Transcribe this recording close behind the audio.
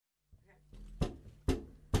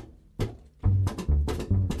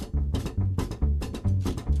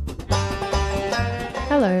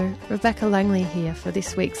Hello, Rebecca Langley here for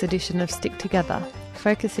this week's edition of Stick Together,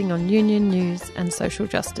 focusing on union news and social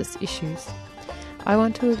justice issues. I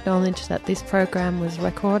want to acknowledge that this program was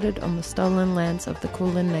recorded on the stolen lands of the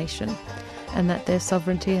Kulin Nation and that their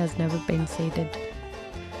sovereignty has never been ceded.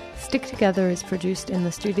 Stick Together is produced in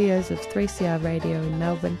the studios of 3CR Radio in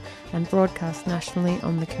Melbourne and broadcast nationally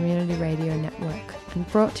on the Community Radio Network and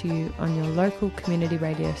brought to you on your local community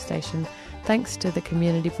radio station thanks to the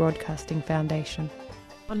Community Broadcasting Foundation.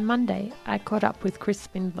 On Monday, I caught up with Chris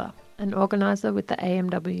Spindler, an organiser with the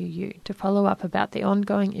AMWU, to follow up about the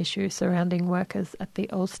ongoing issue surrounding workers at the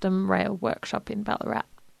Alstom Rail Workshop in Ballarat.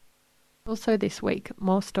 Also this week,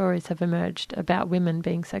 more stories have emerged about women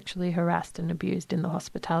being sexually harassed and abused in the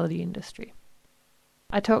hospitality industry.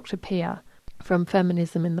 I talked to Pia from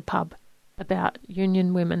Feminism in the Pub about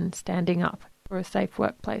union women standing up for a safe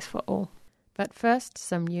workplace for all. But first,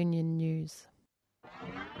 some union news.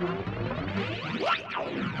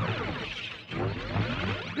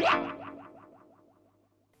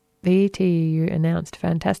 The ETUU announced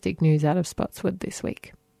fantastic news out of Spotswood this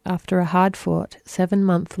week. After a hard-fought,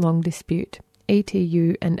 7-month-long dispute,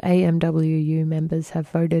 ETU and AMWU members have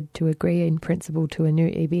voted to agree in principle to a new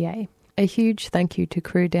EBA. A huge thank you to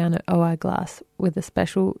crew down at OI Glass, with a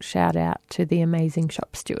special shout-out to the amazing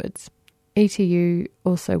shop stewards. ETU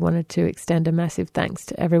also wanted to extend a massive thanks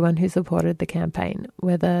to everyone who supported the campaign,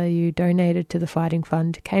 whether you donated to the Fighting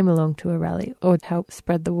Fund, came along to a rally, or helped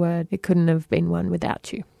spread the word. It couldn't have been one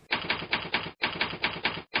without you.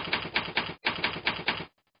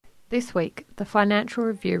 This week, the Financial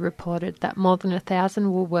Review reported that more than 1,000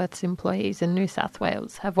 Woolworths employees in New South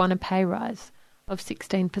Wales have won a pay rise of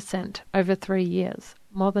 16% over 3 years,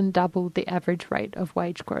 more than double the average rate of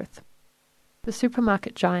wage growth. The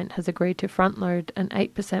supermarket giant has agreed to front-load an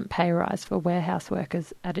 8% pay rise for warehouse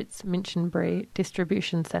workers at its Minchinbury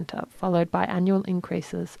distribution centre, followed by annual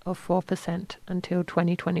increases of 4% until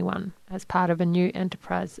 2021, as part of a new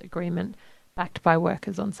enterprise agreement backed by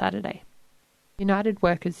workers on Saturday. United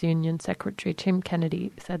Workers' Union Secretary Tim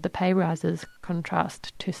Kennedy said the pay rises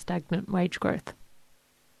contrast to stagnant wage growth.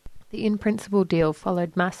 The in-principle deal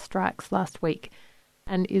followed mass strikes last week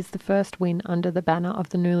and is the first win under the banner of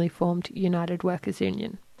the newly formed United Workers'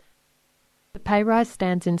 Union. The pay rise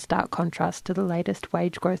stands in stark contrast to the latest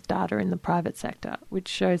wage growth data in the private sector, which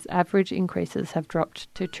shows average increases have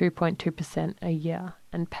dropped to 2.2% a year,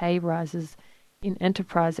 and pay rises in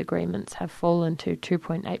enterprise agreements have fallen to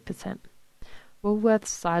 2.8%. Woolworth's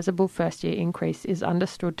sizable first-year increase is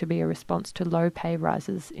understood to be a response to low pay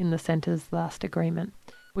rises in the centre's last agreement,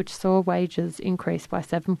 which saw wages increase by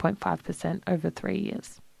 7.5% over 3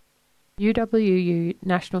 years. UWU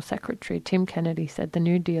National Secretary Tim Kennedy said the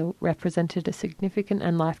new deal represented a significant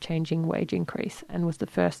and life-changing wage increase and was the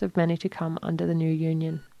first of many to come under the new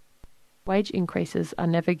union. Wage increases are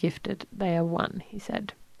never gifted, they are won, he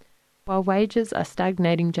said. While wages are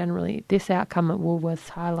stagnating generally, this outcome at Woolworths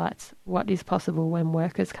highlights what is possible when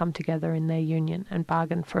workers come together in their union and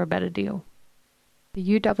bargain for a better deal.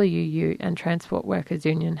 The UWU and Transport Workers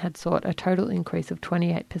Union had sought a total increase of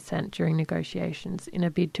 28% during negotiations in a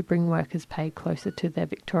bid to bring workers' pay closer to their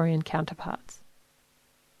Victorian counterparts.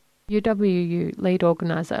 UWU lead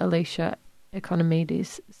organiser Alicia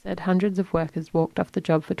Economides said hundreds of workers walked off the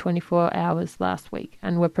job for 24 hours last week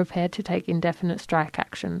and were prepared to take indefinite strike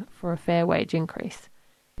action for a fair wage increase,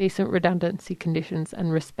 decent redundancy conditions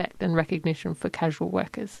and respect and recognition for casual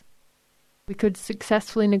workers. We could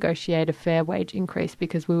successfully negotiate a fair wage increase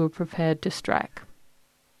because we were prepared to strike.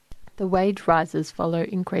 The wage rises follow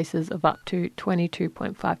increases of up to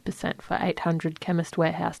 22.5% for 800 Chemist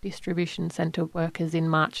Warehouse distribution centre workers in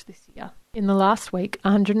March this year. In the last week,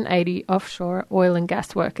 180 offshore oil and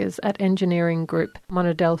gas workers at engineering group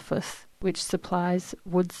Monadelphous, which supplies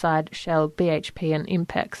Woodside, Shell, BHP and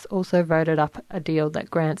Impex, also voted up a deal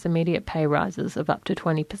that grants immediate pay rises of up to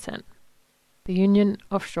 20%. The Union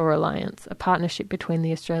Offshore Alliance, a partnership between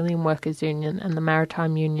the Australian Workers' Union and the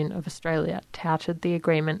Maritime Union of Australia, touted the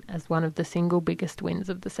agreement as one of the single biggest wins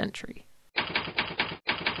of the century.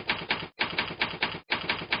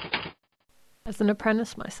 As an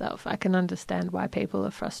apprentice myself, I can understand why people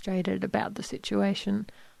are frustrated about the situation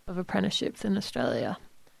of apprenticeships in Australia.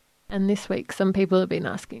 And this week, some people have been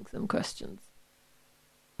asking some questions.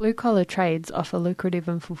 Blue-collar trades offer lucrative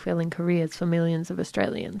and fulfilling careers for millions of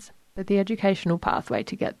Australians, but the educational pathway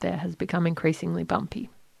to get there has become increasingly bumpy.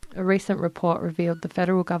 A recent report revealed the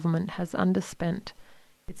federal government has underspent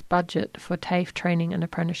its budget for TAFE training and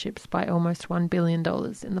apprenticeships by almost $1 billion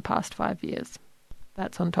in the past 5 years.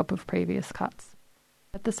 That's on top of previous cuts.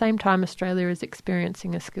 At the same time, Australia is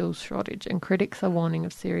experiencing a skills shortage and critics are warning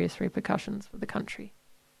of serious repercussions for the country.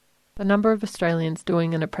 The number of Australians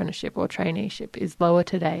doing an apprenticeship or traineeship is lower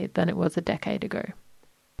today than it was a decade ago.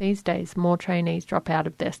 These days, more trainees drop out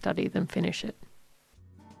of their study than finish it.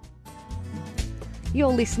 You're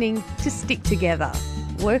listening to Stick Together,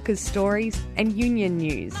 workers' stories and union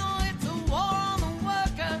news.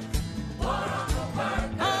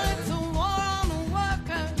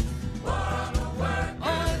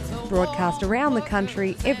 Broadcast around the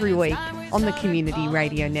country every week on the Community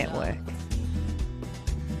Radio Network.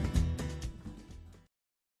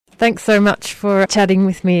 Thanks so much for chatting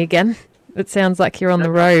with me again. It sounds like you're on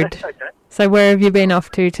the road. Okay. So where have you been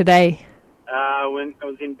off to today? When I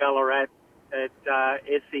was in Ballarat at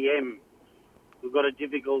SEM, we've got a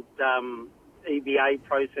difficult EBA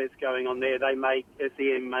process going on there.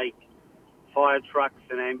 SEM make fire trucks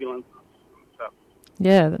and ambulances and stuff.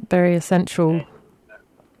 Yeah, very essential.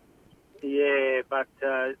 Yeah, but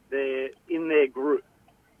they're in their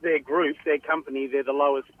company, they're the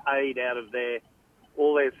lowest paid out of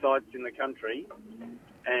all their sites in the country,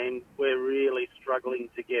 and we're really struggling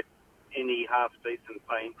to get any half-decent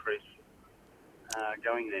pay increase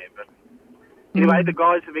going there. But anyway, the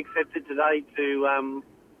guys have accepted today to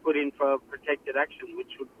put in for protected action,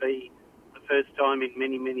 which would be the first time in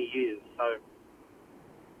many, many years.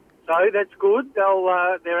 So that's good.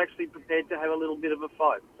 They're actually prepared to have a little bit of a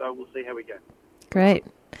fight. So we'll see how we go. Great.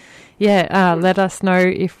 Yeah, let us know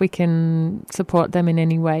if we can support them in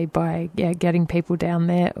any way by getting people down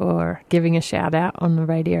there or giving a shout out on the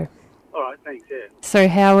radio. All right, thanks, yeah. So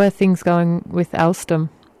how are things going with Alstom?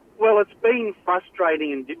 Well, it's been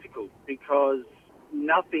frustrating and difficult because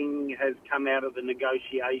nothing has come out of the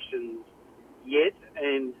negotiations yet,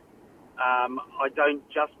 and I don't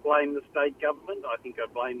just blame the state government. I think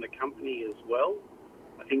I blame the company as well.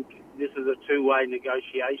 I think this is a two-way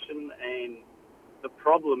negotiation, and the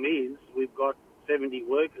problem is we've got 70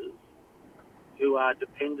 workers who are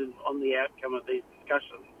dependent on the outcome of these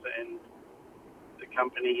discussions, and the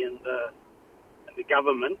company and the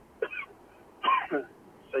government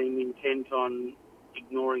seem intent on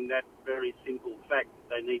ignoring that very simple fact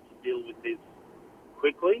that they need to deal with this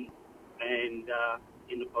quickly and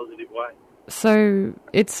in a positive way. So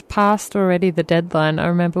it's past already the deadline. I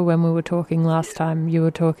remember when we were talking last time, you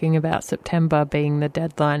were talking about September being the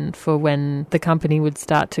deadline for when the company would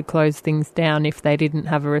start to close things down if they didn't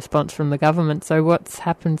have a response from the government. So what's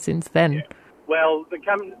happened since then? Yeah. Well, the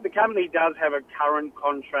company does have a current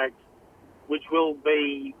contract which will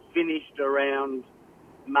be finished around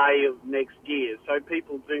May of next year. So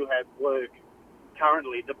people do have work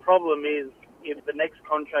currently. The problem is if the next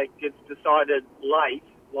contract gets decided late,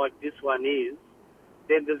 like this one is,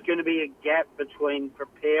 then there's going to be a gap between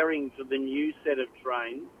preparing for the new set of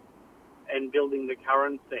trains and building the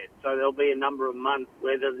current set. So there'll be a number of months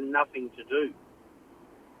where there's nothing to do.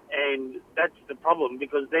 And that's the problem,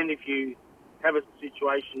 because then if you have a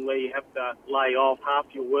situation where you have to lay off half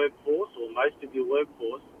your workforce or most of your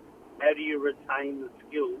workforce, how do you retain the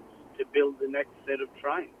skills to build the next set of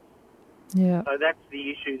trains? Yeah. So that's the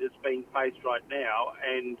issue that's being faced right now,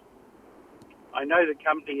 and I know the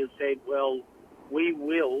company has said, well, we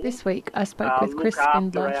will... This week I spoke with Chris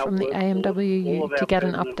Spindler from the AMWU to get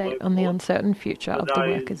an update on the uncertain future of the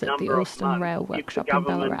workers at the Alston Rail Workshop in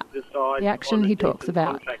Ballarat. The action he talks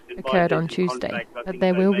about occurred on Tuesday, but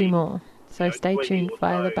there will be more. So stay tuned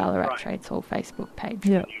via the Ballarat Trades Hall Facebook page.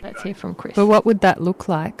 Yeah. Let's hear from Chris. But what would that look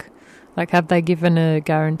like? Like, have they given a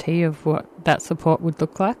guarantee of what that support would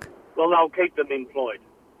look like? Well, they'll keep them employed.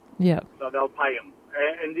 Yeah. So they'll pay them.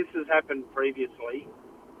 And this has happened previously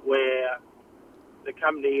where the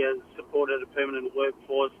company has supported a permanent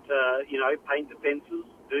workforce to, paint the fences,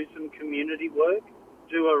 do some community work,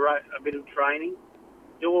 do a bit of training,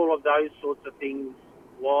 do all of those sorts of things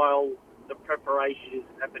while the preparation is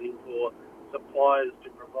happening for suppliers to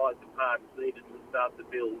provide the parts needed to start the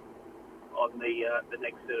build on the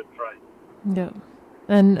next set of trains. Yeah.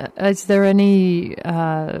 And is there any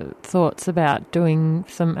thoughts about doing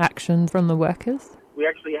some action from the workers? We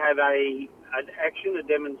actually have a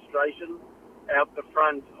demonstration out the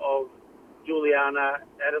front of Juliana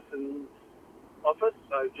Addison's office.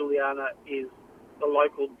 So Juliana is the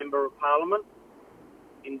local Member of Parliament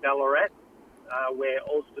in Ballarat, where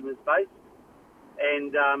Alstom is based.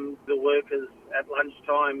 And the workers at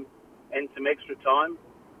lunchtime and some extra time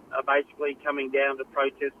are basically coming down to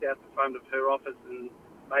protest out the front of her office and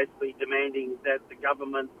basically demanding that the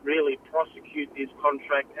government really prosecute this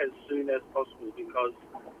contract as soon as possible, because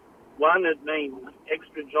one, it means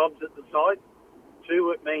extra jobs at the site.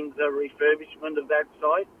 Two, it means a refurbishment of that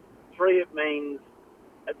site. Three, it means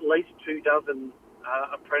at least 24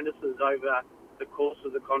 apprentices over the course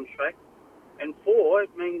of the contract. And 4, it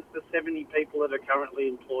means the 70 people that are currently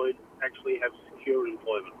employed actually have secure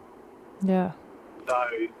employment. Yeah. So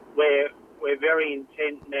we're very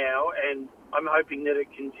intent now, and I'm hoping that it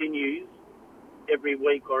continues every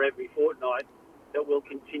week or every fortnight, that we'll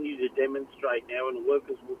continue to demonstrate now, and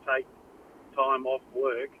workers will take time off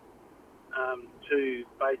work to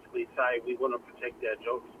basically say we want to protect our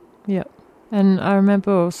jobs. Yep. And I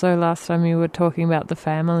remember also last time you were talking about the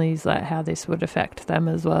families, like how this would affect them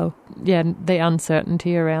as well. Yeah, the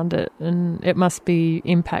uncertainty around it, and it must be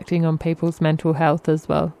impacting on people's mental health as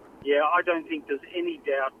well. Yeah, I don't think there's any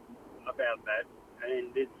doubt about that,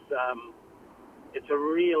 and it's a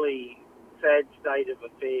really sad state of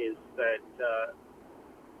affairs that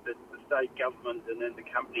the state government and then the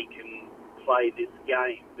company can play this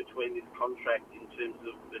game between this contract in terms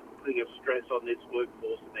of the putting of stress on this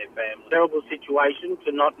workforce and their families. Terrible situation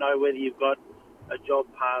to not know whether you've got a job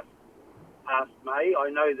past May. I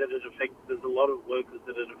know that there's a lot of workers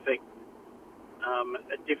that it affects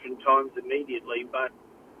at different times immediately, but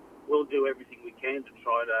we'll do everything we can to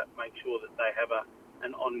try to make sure that they have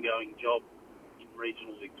an ongoing job in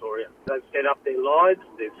regional Victoria. They've set up their lives,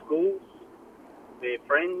 their schools, their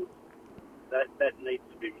friends. That needs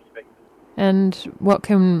to be respected. And what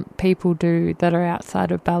can people do that are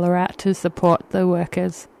outside of Ballarat to support the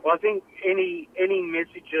workers? Well, I think any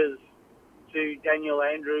messages to Daniel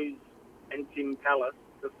Andrews and Tim Pallas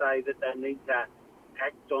to say that they need to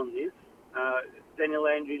act on this. Daniel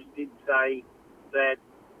Andrews did say that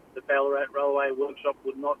the Ballarat Railway Workshop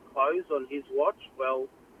would not close on his watch. Well,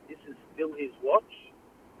 this is still his watch,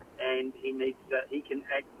 and he can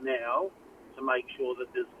act now to make sure that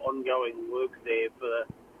there's ongoing work there for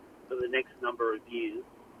the next number of years.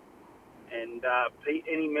 And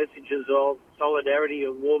any messages of solidarity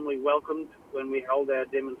are warmly welcomed when we hold our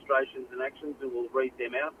demonstrations and actions, and we'll read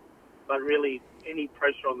them out. But really, any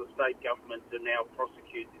pressure on the state government to now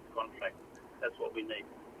prosecute this contract, that's what we need.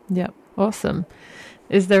 Yep, awesome.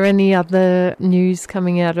 Is there any other news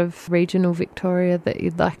coming out of regional Victoria that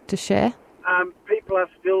you'd like to share? People are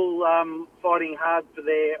still fighting hard for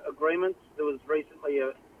their agreements. There was recently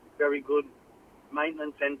a very good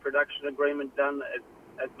maintenance and production agreement done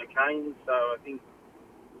at McCain's, so I think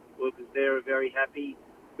workers there are very happy.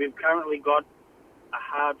 We've currently got a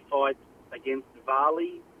hard fight against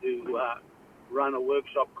Varley, who run a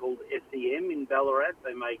workshop called SEM in Ballarat.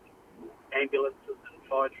 They make ambulances and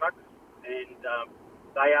fire trucks, and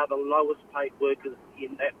they are the lowest paid workers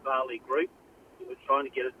in that Varley group. We're trying to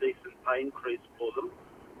get a decent pay increase for them,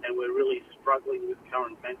 and we're really struggling with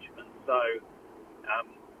current management. So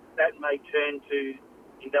that may turn to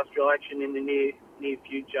industrial action in the near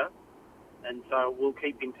future, and so we'll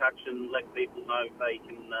keep in touch and let people know if they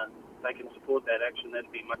can support that action.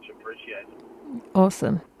 That'd be much appreciated.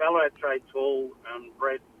 Awesome. Ballarat Trades Hall,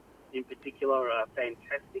 Brett in particular, are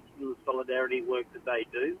fantastic in the solidarity work that they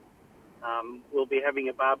do. We'll be having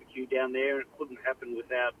a barbecue down there. It couldn't happen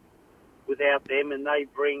without them, and they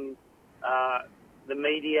bring the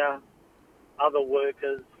media, other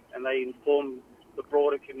workers, and they inform the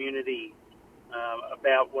broader community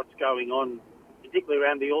about what's going on, particularly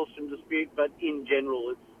around the Alstom dispute, but in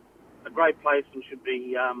general it's a great place and should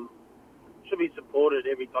be supported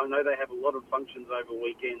every time. I know they have a lot of functions over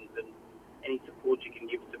weekends, and any support you can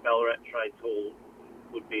give to Ballarat Trades Hall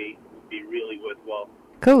would be really worthwhile.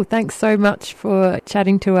 Cool. Thanks so much for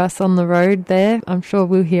chatting to us on the road there. I'm sure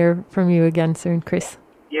we'll hear from you again soon, Chris.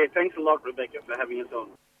 Yeah, thanks a lot, Rebecca, for having us on.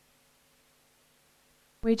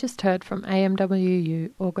 We just heard from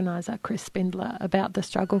AMWU organiser Chris Spindler about the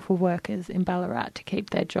struggle for workers in Ballarat to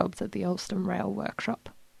keep their jobs at the Alstom Rail Workshop.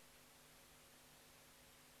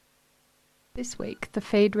 This week, The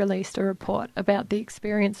Feed released a report about the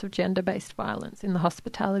experience of gender-based violence in the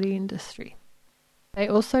hospitality industry. They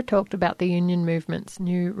also talked about the union movement's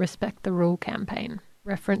new Respect the Rule campaign,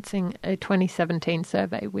 referencing a 2017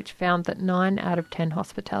 survey which found that 9 out of 10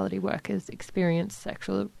 hospitality workers experienced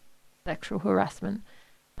sexual harassment,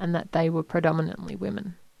 and that they were predominantly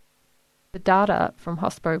women. The data from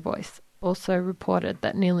Hospo Voice also reported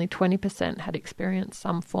that nearly 20% had experienced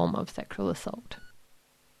some form of sexual assault.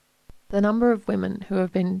 The number of women who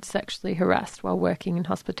have been sexually harassed while working in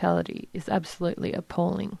hospitality is absolutely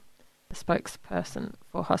appalling, the spokesperson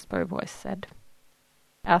for Hospo Voice said.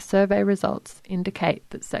 Our survey results indicate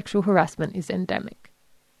that sexual harassment is endemic.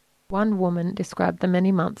 One woman described the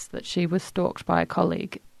many months that she was stalked by a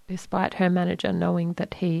colleague, despite her manager knowing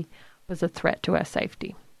that he was a threat to her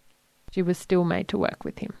safety. She was still made to work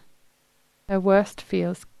with him. Her worst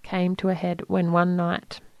fears came to a head when one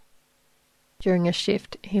night, during a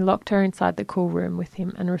shift, he locked her inside the cool room with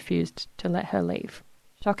him and refused to let her leave.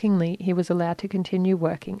 Shockingly, he was allowed to continue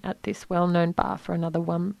working at this well-known bar for another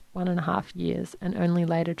 1.5 years and only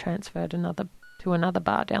later transferred to another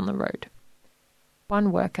bar down the road.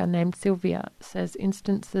 One worker named Sylvia says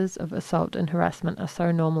instances of assault and harassment are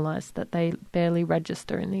so normalised that they barely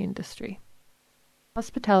register in the industry.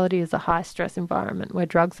 Hospitality is a high-stress environment where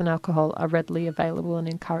drugs and alcohol are readily available and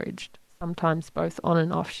encouraged, sometimes both on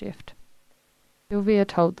and off shift. Sylvia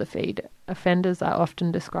told the feed, offenders are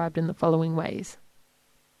often described in the following ways.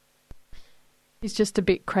 He's just a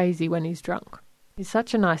bit crazy when he's drunk. He's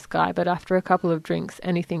such a nice guy, but after a couple of drinks,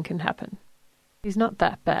 anything can happen. He's not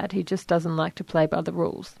that bad, he just doesn't like to play by the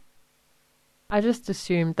rules. I just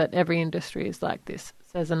assumed that every industry is like this,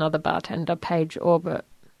 says another bartender, Paige Orbert.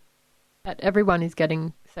 That everyone is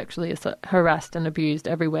getting sexually harassed and abused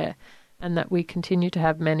everywhere, and that we continue to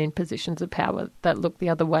have men in positions of power that look the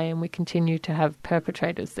other way, and we continue to have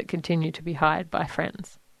perpetrators that continue to be hired by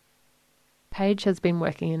friends. Paige has been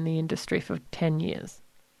working in the industry for 10 years.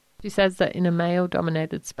 She says that in a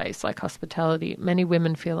male-dominated space like hospitality, many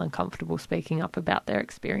women feel uncomfortable speaking up about their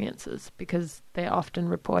experiences because they're often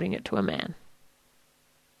reporting it to a man.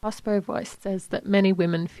 Hospo Voice says that many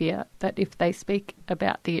women fear that if they speak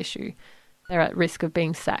about the issue, they're at risk of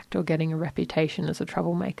being sacked or getting a reputation as a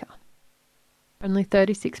troublemaker. Only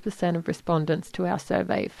 36% of respondents to our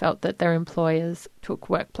survey felt that their employers took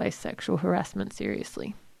workplace sexual harassment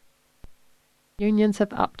seriously. Unions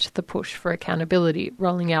have upped the push for accountability,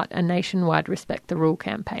 rolling out a nationwide Respect the Rule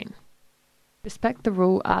campaign. Respect the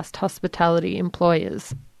Rule asked hospitality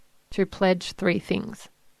employers to pledge 3 things: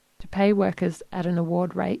 to pay workers at an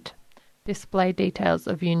award rate, display details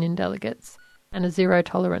of union delegates, and a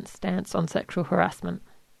zero-tolerance stance on sexual harassment.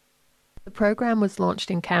 The program was launched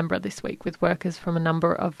in Canberra this week with workers from a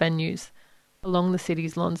number of venues along the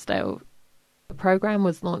city's Lonsdale. The program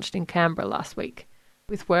was launched in Canberra last week,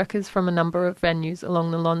 with workers from a number of venues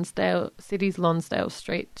along the city's Lonsdale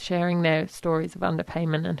Street sharing their stories of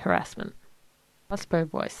underpayment and harassment. Hospo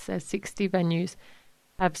Voice says 60 venues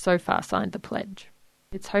have so far signed the pledge.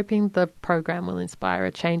 It's hoping the program will inspire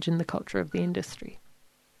a change in the culture of the industry.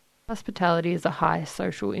 Hospitality is a highly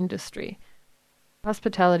social industry, but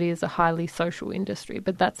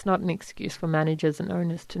that's not an excuse for managers and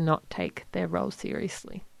owners to not take their role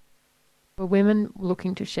seriously. For women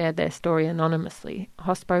looking to share their story anonymously,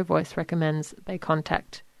 Hospo Voice recommends they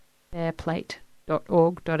contact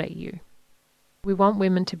fairplate.org.au. We want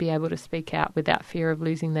women to be able to speak out without fear of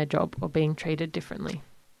losing their job or being treated differently.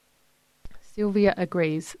 Sylvia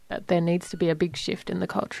agrees that there needs to be a big shift in the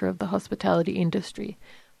culture of the hospitality industry,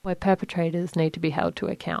 where perpetrators need to be held to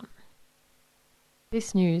account.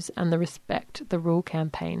 This news and the Respect the Rule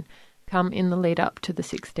campaign come in the lead up to the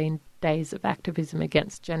 16 Days of Activism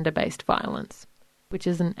Against Gender-Based Violence, which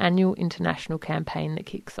is an annual international campaign that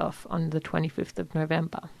kicks off on the 25th of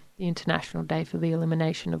November, the International Day for the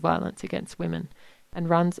Elimination of Violence Against Women, and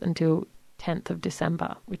runs until 10th of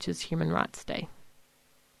December, which is Human Rights Day.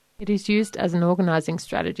 It is used as an organising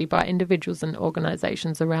strategy by individuals and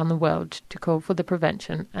organisations around the world to call for the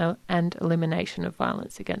prevention and elimination of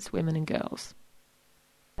violence against women and girls.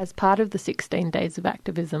 As part of the 16 Days of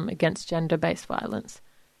Activism Against Gender-Based Violence,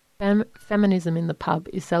 Feminism in the Pub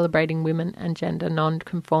is celebrating women and gender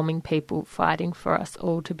non-conforming people fighting for us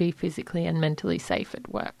all to be physically and mentally safe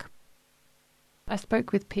at work. I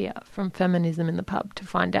spoke with Pia from Feminism in the Pub to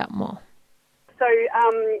find out more. So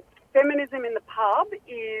Feminism in the Pub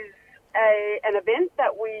is an event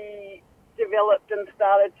that we developed and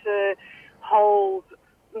started to hold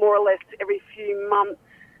more or less every few months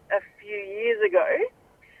a few years ago.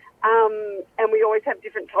 And we always have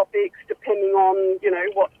different topics depending on,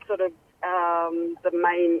 what sort of the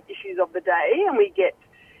main issues of the day. And we get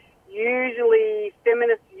usually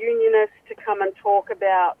feminist unionists to come and talk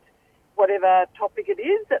about whatever topic it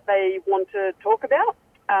is that they want to talk about,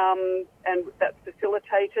 and that's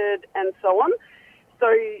facilitated and so on.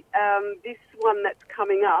 So this one that's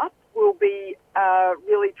coming up will be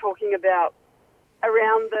really talking about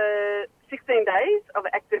around the 16 days of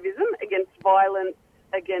activism against violence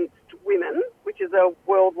against women, which is a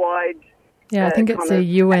worldwide... Yeah, I think it's a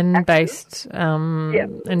UN-based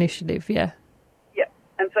initiative, yeah. Yeah,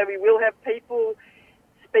 and so we will have people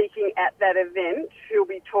speaking at that event who'll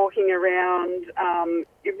be talking around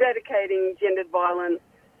eradicating gendered violence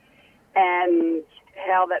and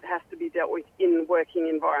how that has to be dealt with in working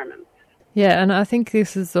environments. Yeah, and I think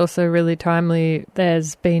this is also really timely.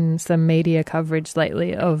 There's been some media coverage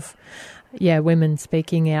lately of women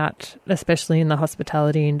speaking out, especially in the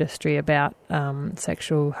hospitality industry, about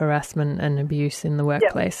sexual harassment and abuse in the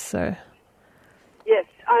workplace. Yep. So, yes,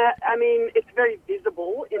 I mean, it's very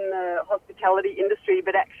visible in the hospitality industry,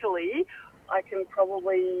 but actually I can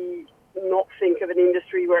probably not think of an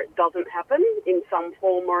industry where it doesn't happen in some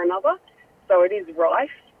form or another. So it is rife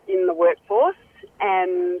in the workforce,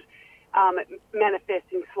 and it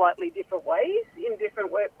manifests in slightly different ways in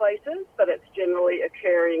different workplaces, but it's generally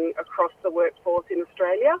occurring across the workforce in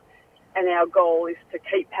Australia. And our goal is to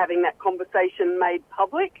keep having that conversation made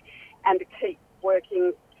public and to keep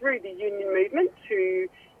working through the union movement to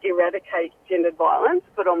eradicate gendered violence,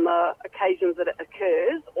 but on the occasions that it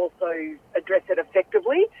occurs, also address it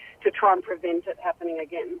effectively to try and prevent it happening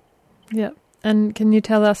again. Yep. And can you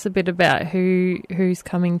tell us a bit about who's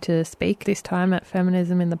coming to speak this time at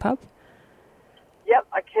Feminism in the Pub? Yep,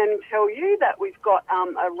 I can tell you that we've got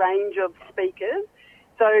a range of speakers.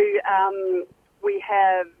 So we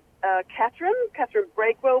have Catherine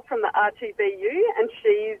Bregwell from the RTBU, and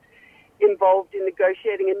she's involved in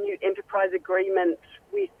negotiating a new enterprise agreement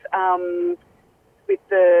with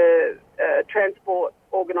the transport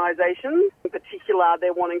organisations. In particular,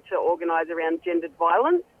 they're wanting to organise around gendered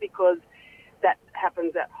violence because that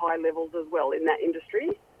happens at high levels as well in that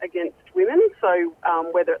industry against women. So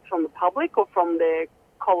whether it's from the public or from their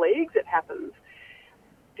colleagues, it happens.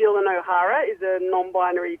 Dylan O'Hara is a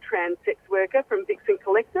non-binary trans sex worker from Vixen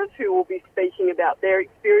Collective who will be speaking about their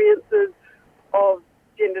experiences of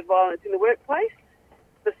gendered violence in the workplace.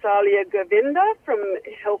 Vasalia Govenda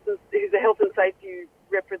who's a health and safety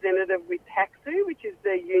representative with TAXU, which is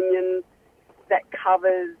the union that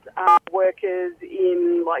covers workers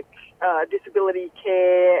in disability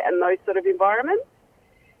care and those sort of environments.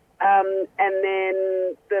 And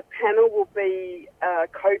then the panel will be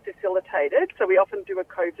co-facilitated. So we often do a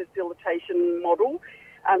co-facilitation model.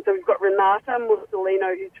 So we've got Renata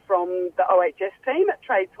Mussolino, who's from the OHS team at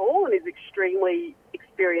Trades Hall and is extremely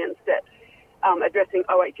experienced at addressing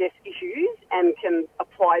OHS issues and can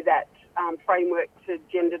apply that framework to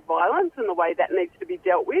gendered violence and the way that needs to be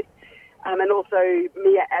dealt with. And also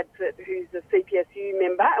Mia Adsit, who's a CPSU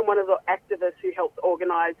member and one of the activists who helped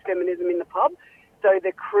organise Feminism in the Pub. So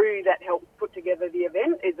the crew that helped put together the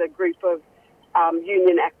event is a group of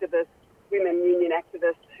union activists, women union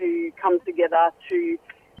activists who come together to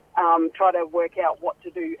try to work out what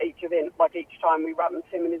to do each event, like each time we run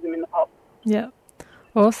Feminism in the Pub. Yeah.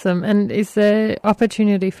 Awesome. And is there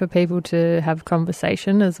opportunity for people to have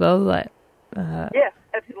conversation as well? Yeah,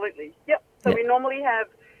 absolutely. Yep. So we normally have,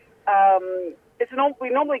 we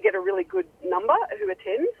normally get a really good number who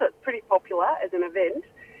attend, so it's pretty popular as an event.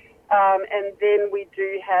 And then we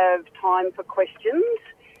do have time for questions,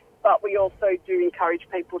 but we also do encourage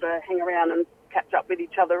people to hang around and catch up with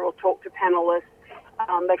each other or talk to panellists.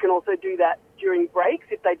 They can also do that during breaks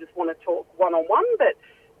if they just want to talk one-on-one, but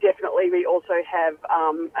definitely we also have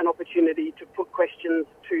an opportunity to put questions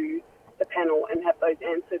to the panel and have those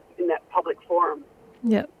answered in that public forum.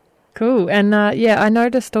 Yep. Cool. And I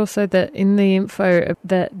noticed also that in the info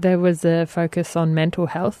that there was a focus on mental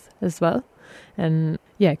health as well. And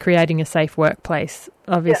creating a safe workplace,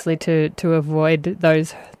 obviously to avoid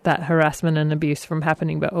that harassment and abuse from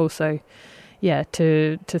happening, but also,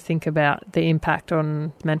 to think about the impact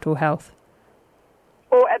on mental health.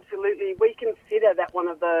 Oh, absolutely. We consider that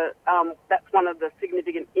that's one of the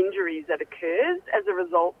significant injuries that occurs as a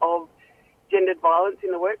result of gendered violence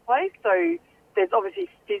in the workplace. So there's obviously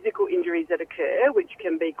physical injuries that occur, which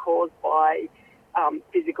can be caused by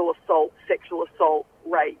physical assault, sexual assault,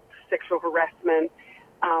 rape, sexual harassment,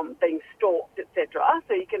 being stalked, etc.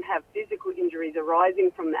 So you can have physical injuries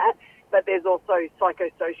arising from that, but there's also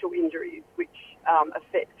psychosocial injuries which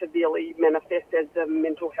severely manifest as a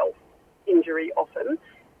mental health injury often.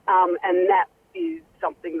 And that is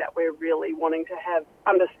something that we're really wanting to have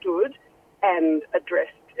understood and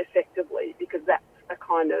addressed effectively, because that's a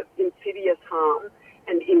kind of insidious harm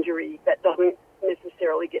and injury that doesn't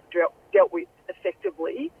necessarily get dealt with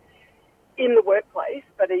effectively in the workplace,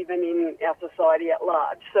 but even in our society at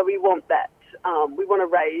large. So we want that. We want to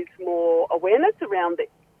raise more awareness around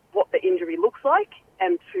what the injury looks like,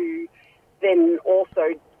 and to then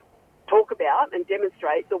also talk about and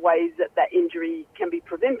demonstrate the ways that injury can be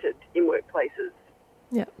prevented in workplaces.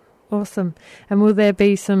 Yeah, awesome. And will there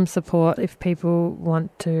be some support if people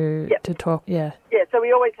want to talk? Yeah. Yeah, so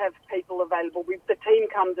we always have people available. The team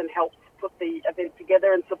comes and helps put the event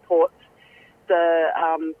together and supports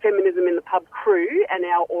the Feminism in the Pub crew and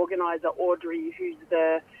our organiser, Audrey, who's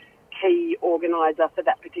the key organiser for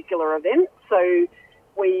that particular event. So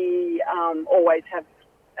we always have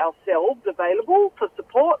ourselves available for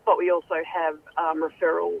support, but we also have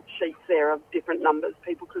referral sheets there of different numbers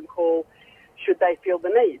people can call should they feel the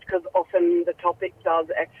need, because often the topic does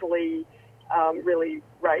actually really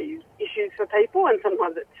raise issues for people, and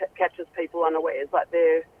sometimes it catches people unawares, like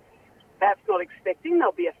they're perhaps not expecting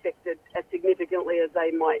they'll be affected as significantly as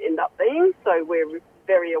they might end up being. So we're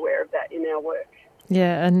very aware of that in our work.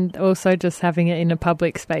 Yeah, and also just having it in a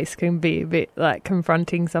public space can be a bit like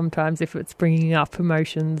confronting sometimes if it's bringing up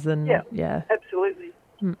emotions and yeah. Absolutely.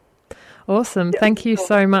 Awesome. Yeah, Thank you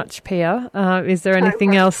so much, Pia. Is there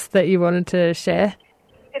anything else that you wanted to share?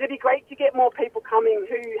 It'd be great to get more people coming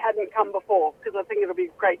who hadn't come before, because I think it'll be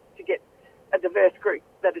great to get a diverse group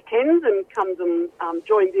that attends and comes and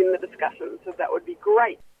joins in the discussion. So that would be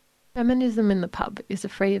great. Feminism in the Pub is a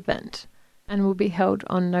free event and will be held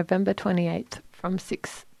on November 28th from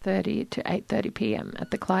 6:30 to 8:30 p.m.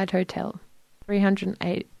 at the Clyde Hotel,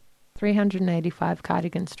 385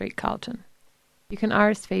 Cardigan Street, Carlton. You can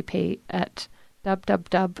RSVP at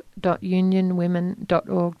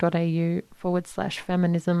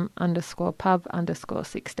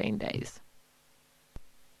www.unionwomen.org.au/feminism_pub_16 days.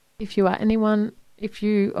 If you or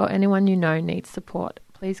anyone you know needs support,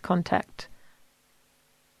 please contact.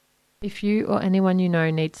 If you or anyone you know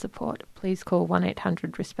needs support, please call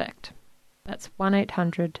 1-800-RESPECT. That's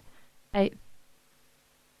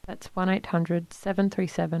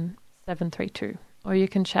 1-800-737-732. Or you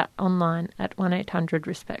can chat online at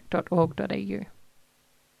 1800respect.org.au.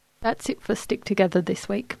 That's it for Stick Together this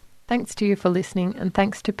week. Thanks to you for listening, and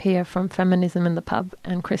thanks to Pia from Feminism in the Pub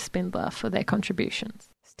and Chris Spindler for their contributions.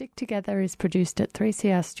 Stick Together is produced at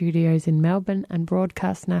 3CR Studios in Melbourne and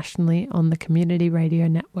broadcast nationally on the Community Radio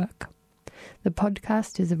Network. The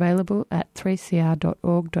podcast is available at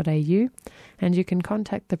 3cr.org.au, and you can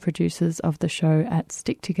contact the producers of the show at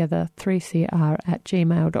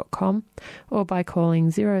sticktogether3cr@gmail.com or by calling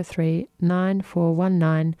 03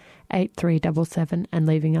 9419 8377 and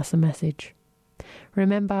leaving us a message.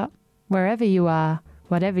 Remember, wherever you are,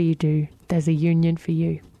 whatever you do, there's a union for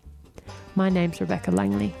you. My name's Rebecca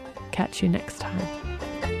Langley. Catch you next time.